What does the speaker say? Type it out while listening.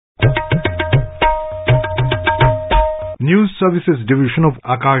News Services Division of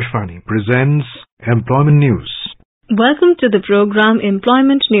Akashvani presents Employment News. Welcome to the program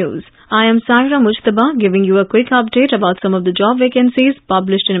Employment News. I am Saira Mujtaba giving you a quick update about some of the job vacancies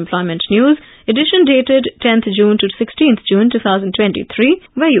published in Employment News, edition dated 10th June to 16th June 2023,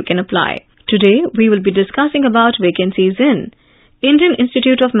 where you can apply. Today, we will be discussing about vacancies in Indian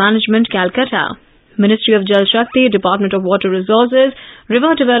Institute of Management, Calcutta, Ministry of Jal Shakti, Department of Water Resources,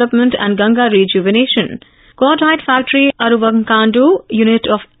 River Development and Ganga Rejuvenation, Cordite Factory, Aruvankandu, Unit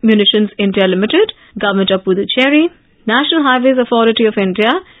of Munitions India Limited, Government of Puducherry, National Highways Authority of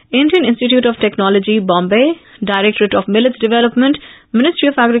India, Indian Institute of Technology, Bombay, Directorate of Millets Development, Ministry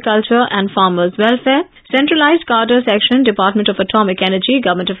of Agriculture and Farmers Welfare, Centralized Cadre Section, Department of Atomic Energy,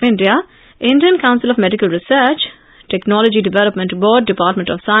 Government of India, Indian Council of Medical Research, Technology Development Board, Department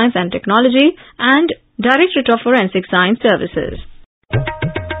of Science and Technology, and Directorate of Forensic Science Services.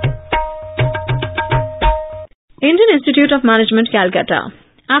 Indian Institute of Management, Calcutta.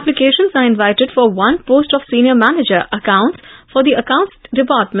 Applications are invited for one post of Senior Manager Accounts for the Accounts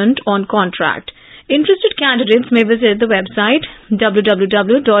Department on contract. Interested candidates may visit the website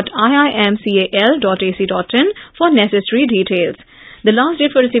www.iimcal.ac.in for necessary details. The last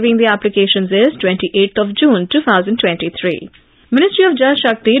date for receiving the applications is 28th of June 2023. Ministry of Jal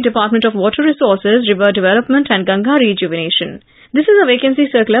Shakti, Department of Water Resources, River Development and Ganga Rejuvenation. This is a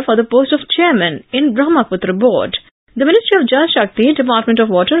vacancy circular for the post of Chairman in Brahmaputra Board. The Ministry of Jal Shakti, Department of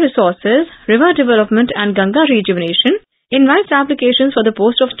Water Resources, River Development and Ganga Rejuvenation invites applications for the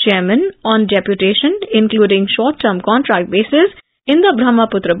post of Chairman on deputation, including short-term contract basis, in the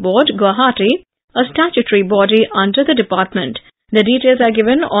Brahmaputra Board, Guwahati, a statutory body under the department. The details are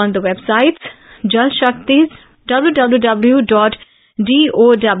given on the websites Jal Shakti's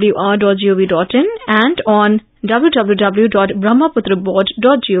www.dowr.gov.in and on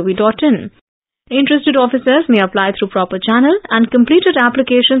www.brahmaputraboard.gov.in. Interested officers may apply through proper channel and completed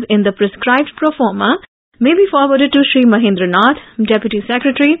applications in the prescribed proforma may be forwarded to Sri Mahendranath, Deputy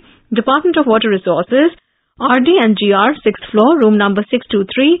Secretary, Department of Water Resources, RD and GR, 6th floor, room number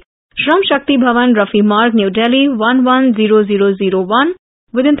 623, Shram Shakti Bhavan, Rafi Marg, New Delhi, 110001,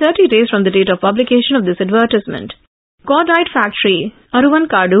 within 30 days from the date of publication of this advertisement. Cordite Factory,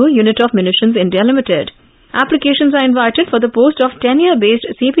 Aruvankandu, Unit of Munitions India Limited. Applications are invited for the post of tenure-based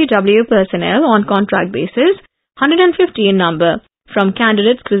CPW personnel on contract basis, 150 in number, from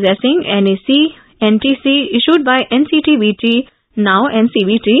candidates possessing NAC, NTC issued by NCTVT, now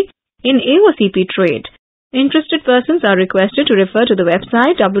NCVT, in AOCP trade. Interested persons are requested to refer to the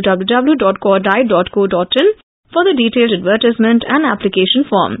website www.cordite.co.in for the detailed advertisement and application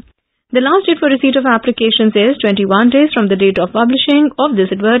form. The last date for receipt of applications is 21 days from the date of publishing of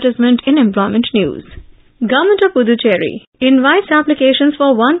this advertisement in Employment News. Government of Puducherry invites applications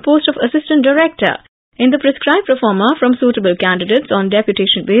for one post of Assistant Director in the prescribed proforma from suitable candidates on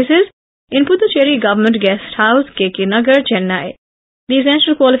deputation basis in Puducherry Government Guest House, KK Nagar, Chennai. The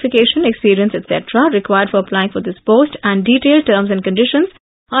essential qualification, experience, etc. required for applying for this post and detailed terms and conditions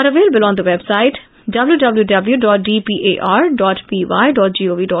are available on the website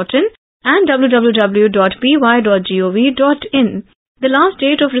www.dpar.py.gov.in and www.py.gov.in. The last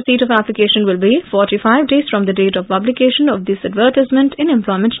date of receipt of application will be 45 days from the date of publication of this advertisement in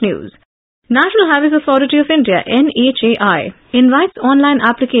Employment News. National Highways Authority of India, NHAI, invites online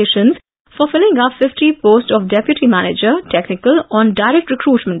applications for filling up 50 posts of Deputy Manager, Technical on direct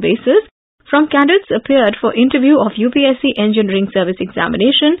recruitment basis from candidates appeared for interview of UPSC Engineering Service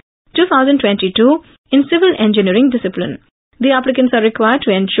Examination 2022 in Civil Engineering discipline. The applicants are required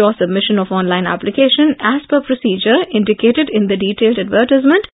to ensure submission of online application as per procedure indicated in the detailed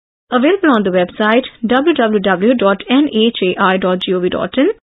advertisement available on the website www.nhai.gov.in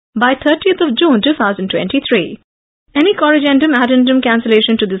by 30th of June 2023. Any corrigendum addendum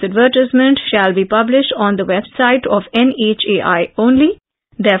cancellation to this advertisement shall be published on the website of NHAI only.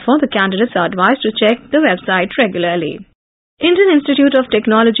 Therefore, the candidates are advised to check the website regularly. Indian Institute of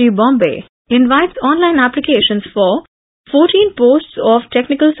Technology, Bombay invites online applications for 14 posts of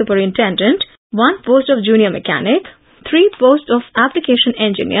Technical Superintendent, 1 post of Junior Mechanic, 3 posts of Application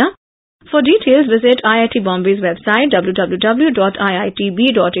Engineer. For details, visit IIT Bombay's website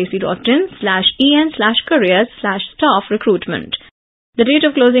www.iitb.ac.in/en/careers/staff recruitment. The date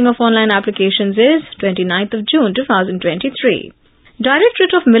of closing of online applications is 29th of June 2023.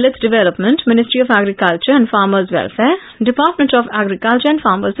 Directorate of Millets Development, Ministry of Agriculture and Farmers Welfare, Department of Agriculture and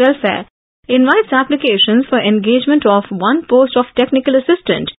Farmers Welfare invites applications for engagement of one post of Technical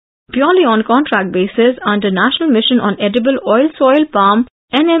Assistant purely on contract basis under National Mission on Edible Oil Soil Palm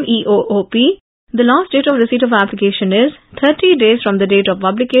NMEOOP. The last date of receipt of application is 30 days from the date of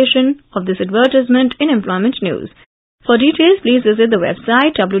publication of this advertisement in Employment News. For details, please visit the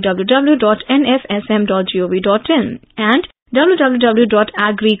website www.nfsm.gov.in and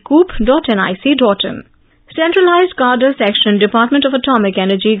www.agricoop.nic.in. Centralized Cadre Section, Department of Atomic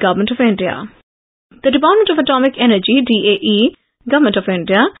Energy, Government of India. The Department of Atomic Energy, DAE, Government of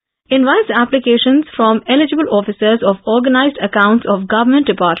India, invites applications from eligible officers of organized accounts of government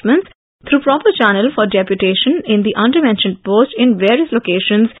departments through proper channel for deputation in the undermentioned post in various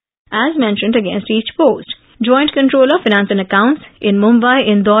locations as mentioned against each post. Joint Controller Finance and Accounts in Mumbai,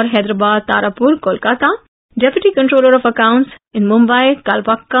 Indore, Hyderabad, Tarapur, Kolkata. Deputy Controller of Accounts in Mumbai,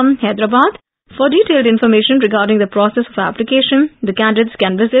 Kalpakkam, Hyderabad. For detailed information regarding the process of application, the candidates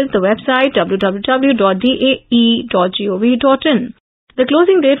can visit the website www.dae.gov.in. The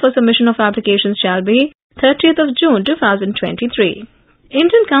closing date for submission of applications shall be 30th of June 2023.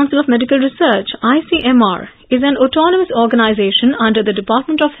 Indian Council of Medical Research, ICMR, is an autonomous organization under the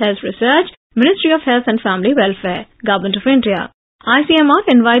Department of Health Research, Ministry of Health and Family Welfare, Government of India. ICMR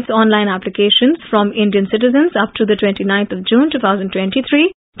invites online applications from Indian citizens up to the 29th of June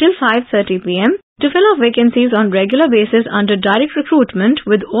 2023 till 5:30 p.m. to fill up vacancies on regular basis under direct recruitment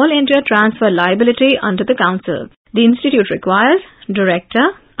with all India transfer liability under the Council. The institute requires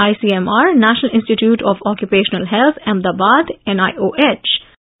Director, ICMR, National Institute of Occupational Health, Ahmedabad, NIOH.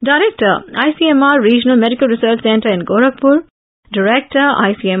 Director, ICMR Regional Medical Research Center in Gorakhpur. Director,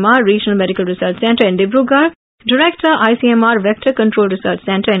 ICMR Regional Medical Research Center in Dibrugarh. Director, ICMR Vector Control Research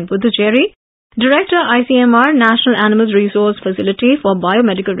Center in Puducherry. Director, ICMR National Animal Resource Facility for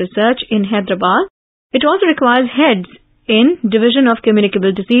Biomedical Research in Hyderabad. It also requires heads in Division of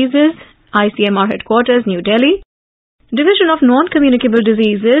Communicable Diseases, ICMR Headquarters, New Delhi. Division of Non-Communicable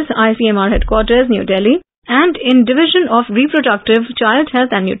Diseases, ICMR Headquarters, New Delhi. And in Division of Reproductive, Child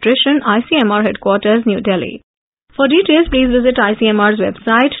Health and Nutrition, ICMR Headquarters, New Delhi. For details, please visit ICMR's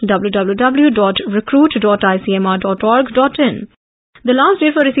website www.recruit.icmr.org.in. The last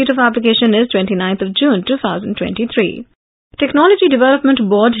date for receipt of application is 29th of June 2023. Technology Development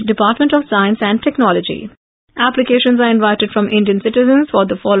Board, Department of Science and Technology. Applications are invited from Indian citizens for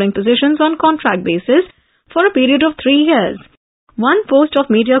the following positions on contract basis for a period of 3 years. One post of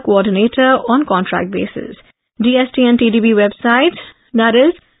Media Coordinator on contract basis. DST and TDB websites, that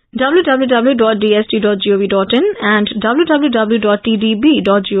is www.dst.gov.in and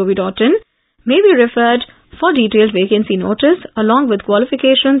www.tdb.gov.in may be referred for detailed vacancy notice along with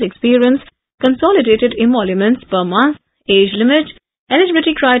qualifications, experience, consolidated emoluments per month, age limit,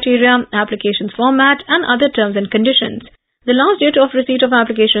 eligibility criteria, applications format and other terms and conditions. The last date of receipt of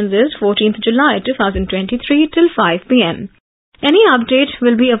applications is 14th July 2023 till 5 p.m. Any update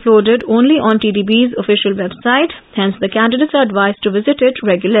will be uploaded only on TDB's official website, hence the candidates are advised to visit it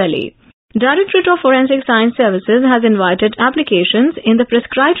regularly. Directorate of Forensic Science Services has invited applications in the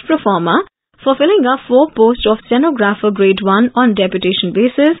prescribed proforma for filling up 4 posts of Stenographer Grade 1 on deputation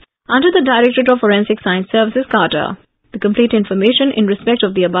basis under the Directorate of Forensic Science Services cadre. The complete information in respect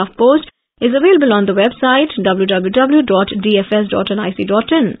of the above post is available on the website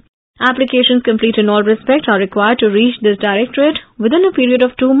www.dfs.nic.in. Applications complete in all respects are required to reach this directorate within a period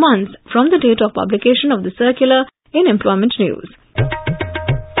of 2 months from the date of publication of the circular in Employment News.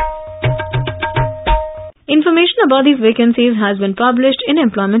 Information about these vacancies has been published in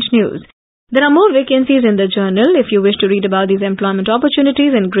Employment News. There are more vacancies in the journal. If you wish to read about these employment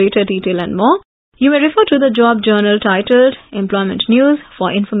opportunities in greater detail and more, you may refer to the job journal titled Employment News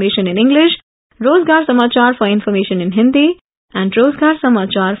for information in English, Rozgar Samachar for information in Hindi, and Rozgar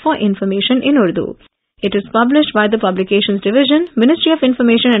Samachar for information in Urdu. It is published by the Publications Division, Ministry of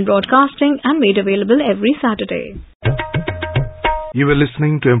Information and Broadcasting and made available every Saturday. You were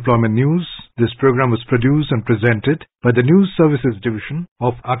listening to Employment News. This program was produced and presented by the News Services Division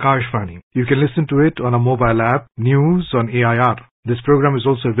of Akashvani. You can listen to it on a mobile app, News on AIR. This program is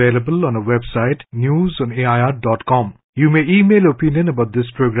also available on our website, newsonair.com. You may email opinion about this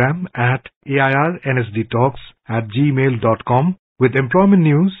program at airnsdtalks@gmail.com with employment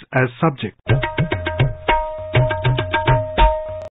news as subject.